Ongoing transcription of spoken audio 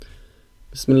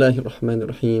بسم الله الرحمن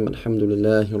الرحيم الحمد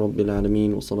لله رب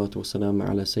العالمين والصلاة والسلام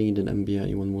على سيد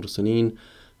الأنبياء والمرسلين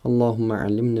اللهم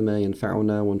علمنا ما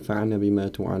ينفعنا وانفعنا بما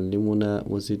تعلمنا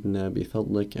وزدنا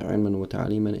بفضلك علما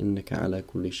وتعليما إنك على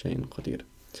كل شيء قدير.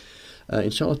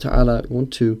 Inshallah ta'ala, I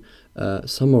want to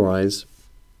summarize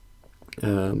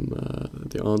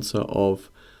the answer of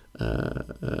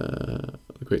the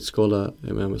great scholar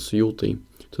Imam Suyuti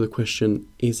to the question,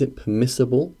 is it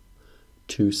permissible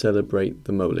to celebrate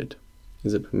the Mawlid?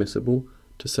 Is it permissible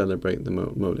to celebrate the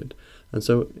Mawlid? And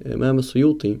so Imam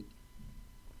Suyuti,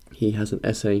 he has an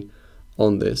essay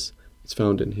on this. It's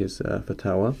found in his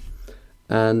Fatawa.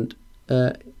 And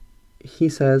he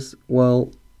says,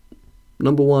 well,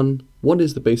 number one, what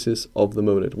is the basis of the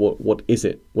Mawlid? What is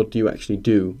it? What do you actually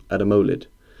do at a Mawlid?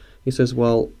 He says,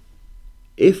 well,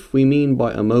 if we mean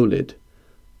by a Mawlid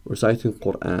reciting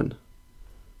Quran,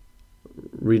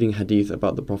 reading hadith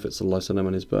about the Prophet ﷺ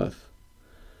and his birth,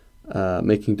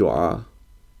 making dua,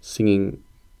 singing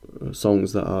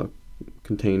songs that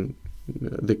contain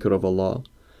dhikr of Allah,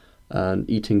 and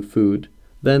eating food,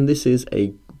 then this is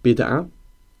a bid'ah.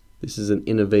 This is an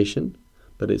innovation,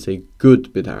 but it's a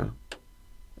good bid'ah.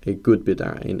 A good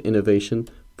bid'ah, an innovation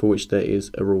for which there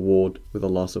is a reward with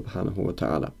Allah subhanahu wa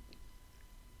ta'ala.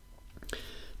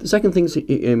 The second thing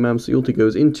Imam Suyuti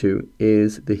goes into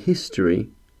is the history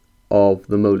of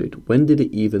the Mawlid. When did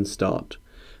it even start?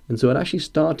 And so it actually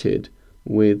started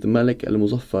with Malik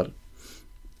al-Muzaffar,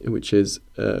 which is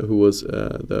who was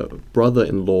the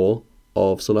brother-in-law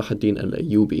of Salahuddin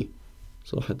al-Ayyubi.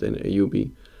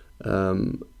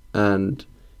 And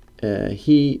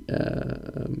he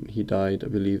died, I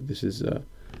believe this is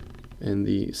in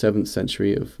the 7th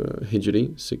century of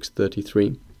Hijri,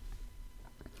 633.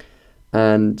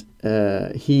 And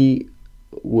he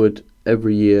would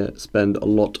every year spend a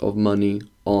lot of money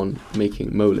on making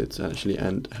mawlids actually,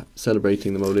 and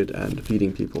celebrating the mawlid and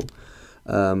feeding people.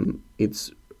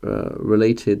 It's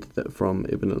related that from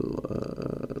Ibn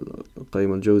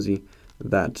al-Qayyim al-Jawzi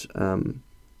that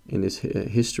in his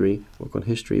work on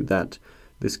history, that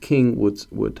this king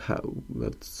would have,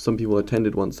 that some people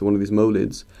attended once to one of these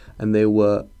mawlids, and there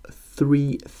were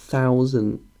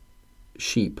 3,000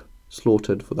 sheep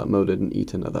slaughtered for that mawlid and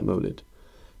eaten at that mawlid,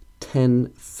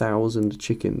 10,000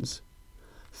 chickens,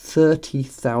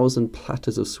 30,000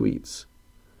 platters of sweets.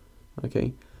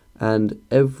 Okay, and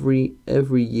every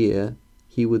year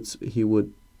he would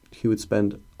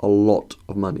spend a lot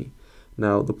of money.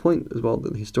 Now the point as well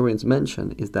that the historians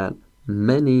mention is that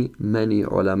many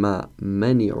ulama,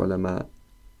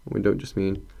 we don't just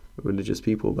mean religious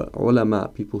people, but ulama,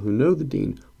 people who know the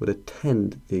deen, would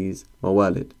attend these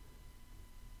mawalid.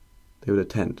 They would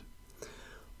attend.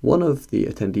 One of the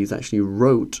attendees actually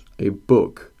wrote a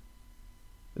book.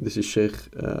 This is Sheikh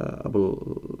Abu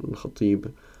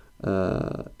al-Khatib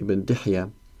Ibn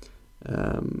Dihya.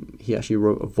 He actually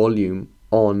wrote a volume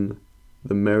on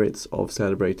the merits of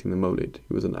celebrating the Mawlid.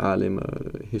 He was an alim,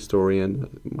 a historian,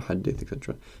 muhaddith,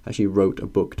 etc. Actually wrote a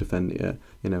book defending,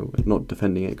 not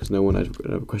defending it because no one had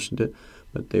ever questioned it,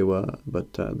 but he was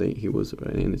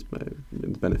in its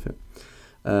benefit.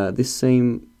 This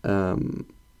same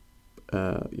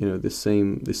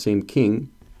king,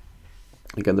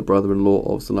 again the brother-in-law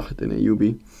of Salahuddin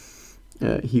Ayyubi,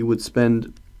 he would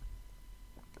spend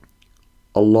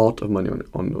a lot of money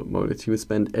on the Mawlid. He would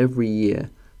spend every year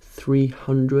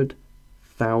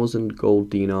 300,000 gold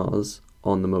dinars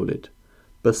on the Mawlid,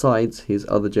 besides his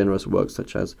other generous works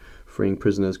such as freeing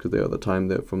prisoners, because they were at the time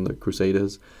they're from the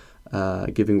Crusaders,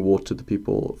 giving water to the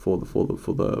people for the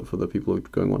people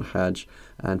going on Hajj,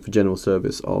 and for general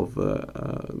service of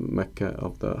Mecca,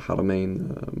 of the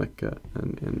Haramain, Mecca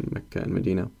and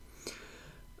Medina.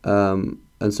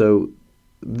 And so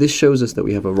this shows us that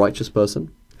we have a righteous person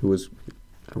who was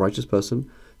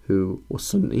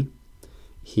Sunni.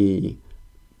 He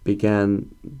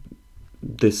began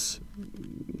this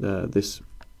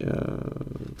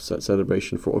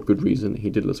celebration for a good reason.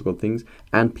 He did lots of good things,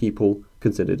 and people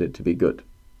considered it to be good.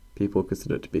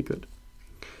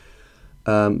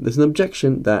 There's an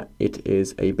objection that it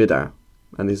is a bid'ah,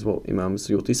 and this is what Imam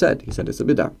Suyuti said. He said it's a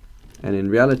bid'ah, and in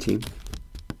reality,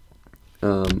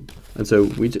 and so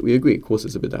we agree. Of course,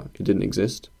 it's a bid'ah. It didn't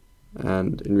exist,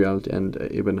 and in reality, and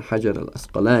Ibn Hajar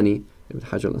al-Asqalani,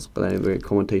 the great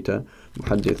commentator,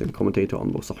 muhaddith and commentator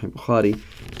on Sahih Bukhari,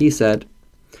 he said,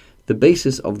 the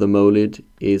basis of the Mawlid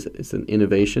is it's an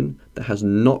innovation that has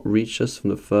not reached us from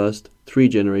the first 3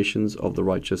 generations of the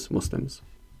righteous Muslims.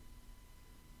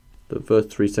 The first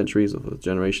 3 centuries of the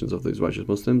generations of these righteous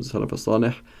Muslims, Salaf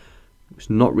as-Salih, it's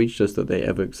not reached us that they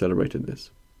ever celebrated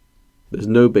this. There's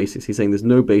no basis. He's saying there's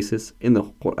no basis in the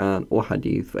Quran or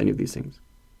Hadith for any of these things.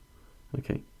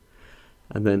 Okay.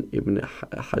 And then Ibn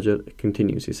Hajar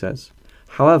continues, he says,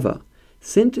 however,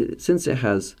 since it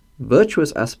has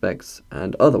virtuous aspects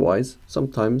and otherwise,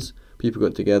 sometimes people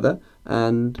get together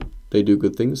and they do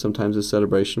good things. Sometimes there's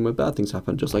celebration where bad things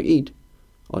happen, just like Eid.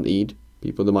 On Eid,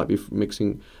 there might be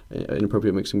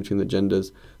inappropriate mixing between the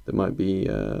genders. There might be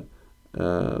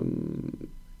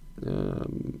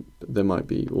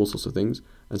all sorts of things,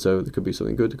 and so there could be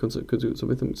something good, could do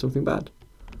something bad,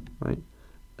 right?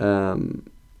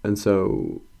 And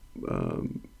so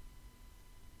and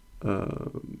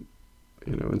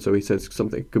so he says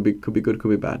something could be good, could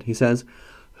be bad. He says,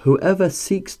 whoever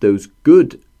seeks those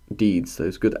good deeds,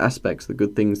 those good aspects, the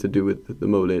good things to do with the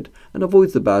Mawlid, and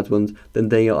avoids the bad ones, then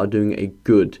they are doing a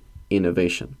good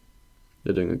innovation.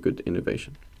 They're doing a good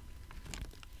innovation.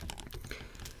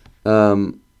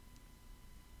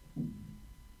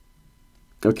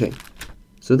 Okay,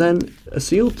 so then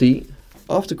Suyuti,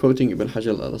 after quoting Ibn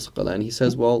Hajar al-Asqalani, he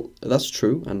says, well, that's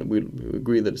true, and we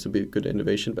agree that it's a good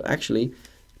innovation, but actually,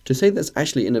 to say that's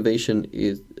actually innovation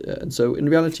is, and so in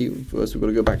reality, first we've got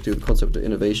to go back to the concept of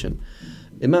innovation.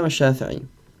 Imam al-Shafi'i,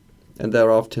 and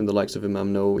thereafter him the likes of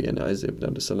Imam Nawawi and Izz ibn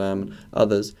Abd Salam and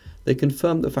others, they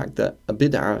confirm the fact that a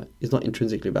bid'ah is not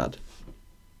intrinsically bad.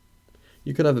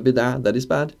 You could have a bid'ah that is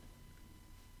bad.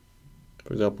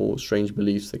 For example, strange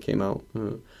beliefs that came out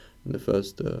in the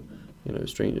first, the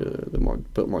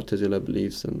Mu'tazila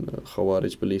beliefs and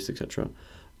Khawarij beliefs, etc.,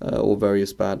 or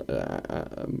various bad,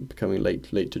 becoming late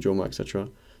to Jummah, etc.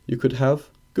 You could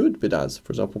have good bid'ahs.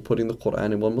 For example, putting the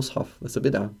Quran in one mushaf. That's a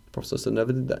bid'ah. The Prophet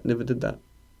never did that.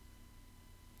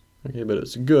 Okay, but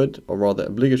it's good, or rather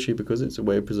obligatory, because it's a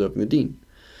way of preserving the deen.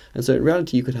 And so in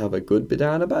reality, you could have a good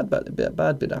bid'ah and a bad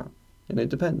bid'ah. And it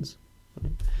depends.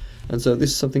 Right? And so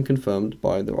this is something confirmed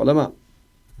by the ulama.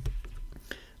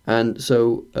 And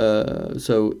so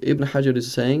Ibn Hajar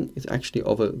is saying it's actually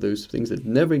of those things that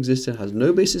never existed, has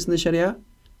no basis in the Sharia,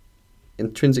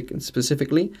 intrinsic and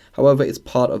specifically. However, it's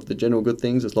part of the general good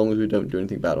things as long as we don't do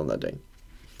anything bad on that day.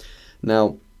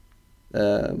 Now,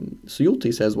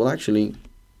 Suyuti says, well, actually,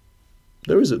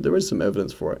 there is some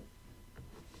evidence for it.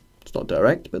 It's not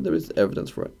direct, but there is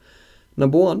evidence for it.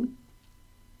 Number one,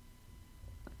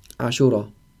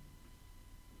 Ashura.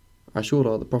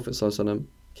 The Prophet ﷺ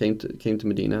came to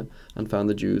Medina and found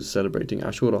the Jews celebrating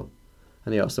Ashura.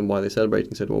 And he asked them why they're celebrating.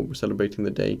 He said, well, we're celebrating the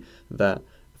day that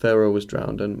Pharaoh was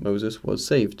drowned and Moses was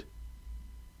saved.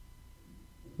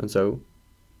 And so,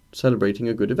 celebrating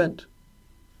a good event.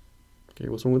 Okay,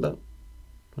 what's wrong with that?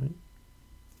 Right?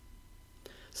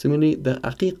 Similarly, the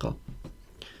aqiqah.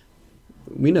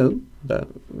 We know that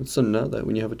sunnah, that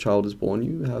when you have a child is born,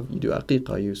 you do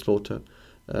aqiqah, you slaughter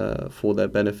for their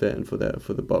benefit and for the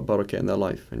barakah in their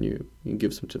life, and you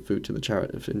give some food to the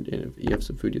charity. You have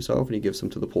some food yourself, and you give some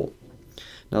to the poor.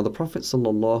 Now, the Prophet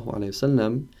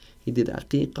ﷺ, he did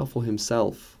aqiqah for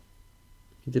himself.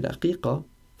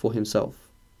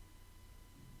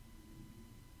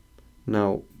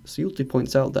 Now, Suyuti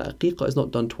points out that aqiqah is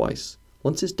not done twice.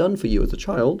 Once it's done for you as a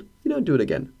child, you don't do it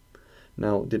again.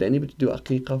 Now, did anybody do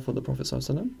aqiqah for the Prophet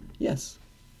ﷺ? Yes.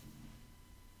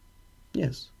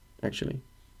 Yes, actually.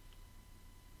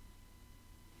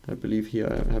 I believe here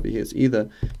I have it here. It's either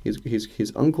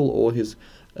his uncle or his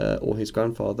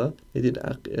grandfather. They did.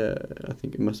 I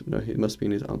think it must be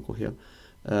his uncle here.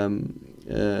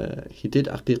 He did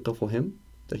aqiqah for him,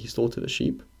 that he slaughtered a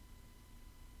sheep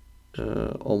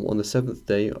on the 7th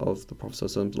day of the Prophet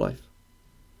ﷺ's life.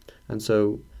 And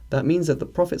so that means that the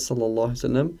Prophet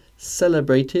ﷺ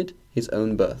celebrated his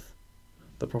own birth.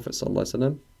 The Prophet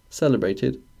ﷺ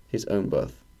celebrated his own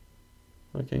birth.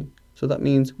 Okay, so that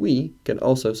means we can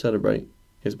also celebrate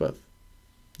his birth.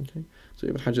 Okay, so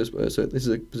Ibn Hajar, so this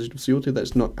is a position of Suyuti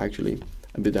that's not actually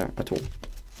a bid'ah at all.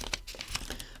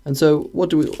 And so, what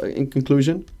do we? In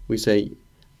conclusion, we say,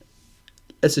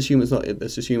 let's assume it's not.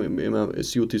 Let's assume Imam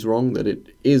Suyuti is wrong, that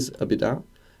it is a bid'ah.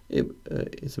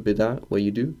 It's a bid'ah where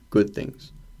you do good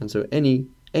things. And so anything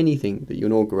that you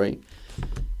inaugurate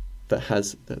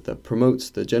that promotes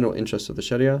the general interest of the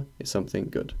Sharia is something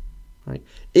good, right?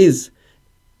 Is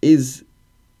this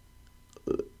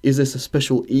a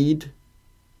special Eid,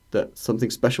 that something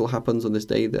special happens on this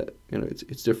day that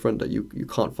it's different, that you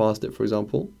can't fast it, for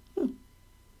example? No.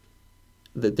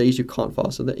 The days you can't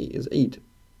fast is Eid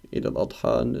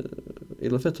al-Adha and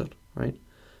Eid al-Fitr, right?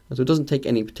 And so it doesn't take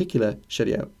any particular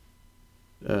Sharia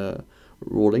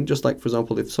ruling. Just like, for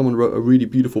example, if someone wrote a really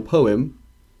beautiful poem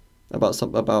about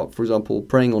for example,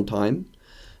 praying on time,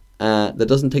 that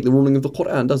doesn't take the ruling of the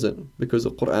Quran, does it? Because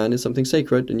the Quran is something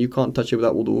sacred and you can't touch it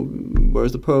without wudu,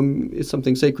 whereas the poem is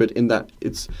something sacred in that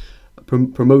it's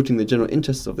promoting the general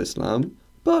interests of Islam,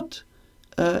 but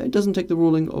it doesn't take the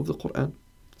ruling of the Quran.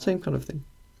 Same kind of thing.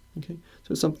 Okay,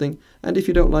 so it's something, and if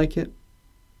you don't like it,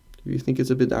 if you think it's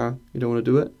a bid'ah, you don't want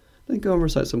to do it, then go and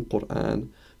recite some Quran,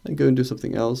 and go and do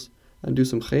something else, and do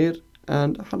some khair,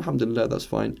 and alhamdulillah, that's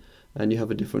fine, and you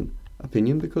have a different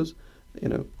opinion because,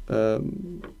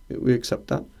 we accept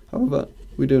that. However,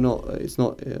 we don't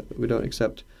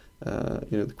accept,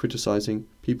 the criticizing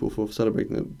people for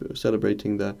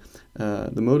celebrating the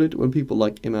Mawlid, when people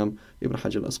like Imam Ibn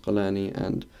Hajar al-Asqalani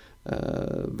and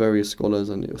various scholars,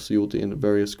 and Suyuti and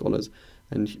various scholars,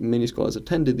 and many scholars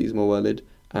attended these Mawalid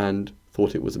and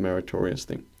thought it was a meritorious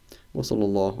thing. وصلى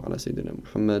الله على سيدنا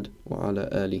محمد وعلى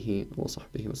آله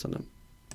وصحبه وسلم.